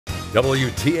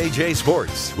WTAJ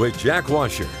Sports with Jack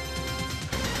Washer.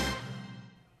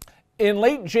 In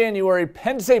late January,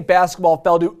 Penn State basketball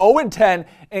fell to 0-10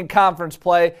 in conference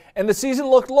play, and the season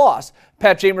looked lost.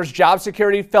 Pat Chambers' job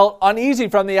security felt uneasy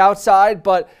from the outside,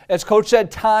 but as coach said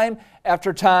time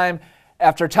after time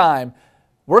after time,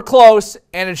 we're close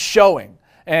and it's showing.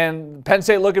 And Penn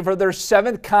State looking for their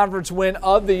 7th conference win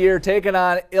of the year, taking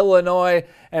on Illinois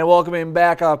and welcoming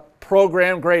back a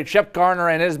program great, Shep Garner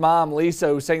and his mom, Lisa,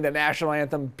 who sang the national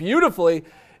anthem beautifully.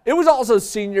 It was also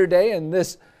senior day, and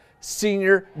this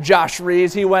senior, Josh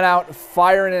Reaves, he went out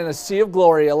firing in a sea of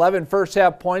glory. 11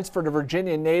 first-half points for the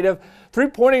Virginia native.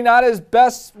 Three-pointing not his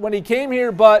best when he came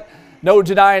here, but no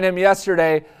denying him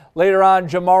yesterday. Later on,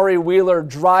 Jamari Wheeler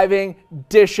driving,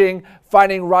 dishing,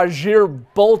 finding Roger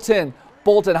Bolton.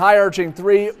 Bolton high-arching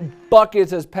 3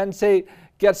 buckets as Penn State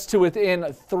gets to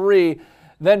within 3.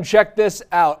 Then check this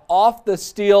out. Off the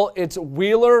steal, it's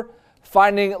Wheeler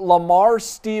finding Lamar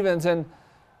Stevens, and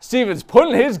Stevens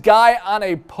putting his guy on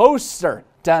a poster.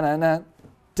 Da-na-na,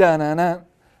 da-na-na.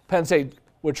 Penn State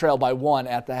would trail by 1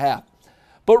 at the half.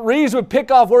 But Reaves would pick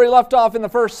off where he left off in the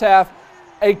first half.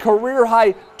 A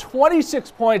career-high 26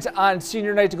 points on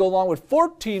senior night to go along with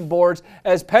 14 boards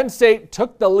as Penn State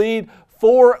took the lead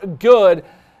for good,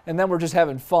 and then we're just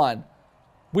having fun.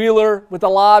 Wheeler with the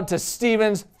lob to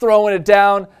Stevens, throwing it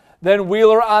down. Then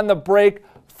Wheeler on the break,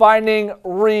 finding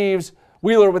Reaves.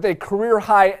 Wheeler with a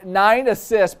career-high 9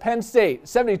 assists. Penn State,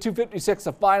 72-56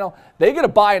 the final. They get a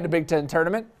bye in the Big Ten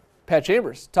tournament. Pat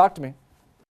Chambers, talk to me.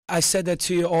 I said that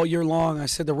to you all year long. I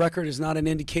said the record is not an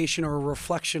indication or a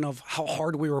reflection of how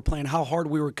hard we were playing, how hard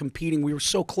we were competing. We were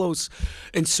so close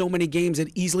in so many games.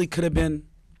 It easily could have been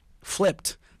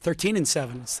flipped,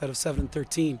 13-7 instead of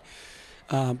 7-13.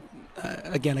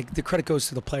 Again, the credit goes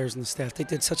to the players and the staff. They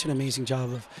did such an amazing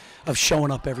job of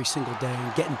showing up every single day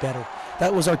and getting better.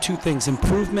 That was our 2 things,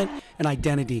 improvement and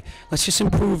identity. Let's just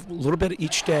improve a little bit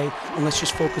each day, and let's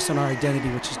just focus on our identity,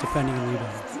 which is defending and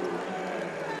rebounding.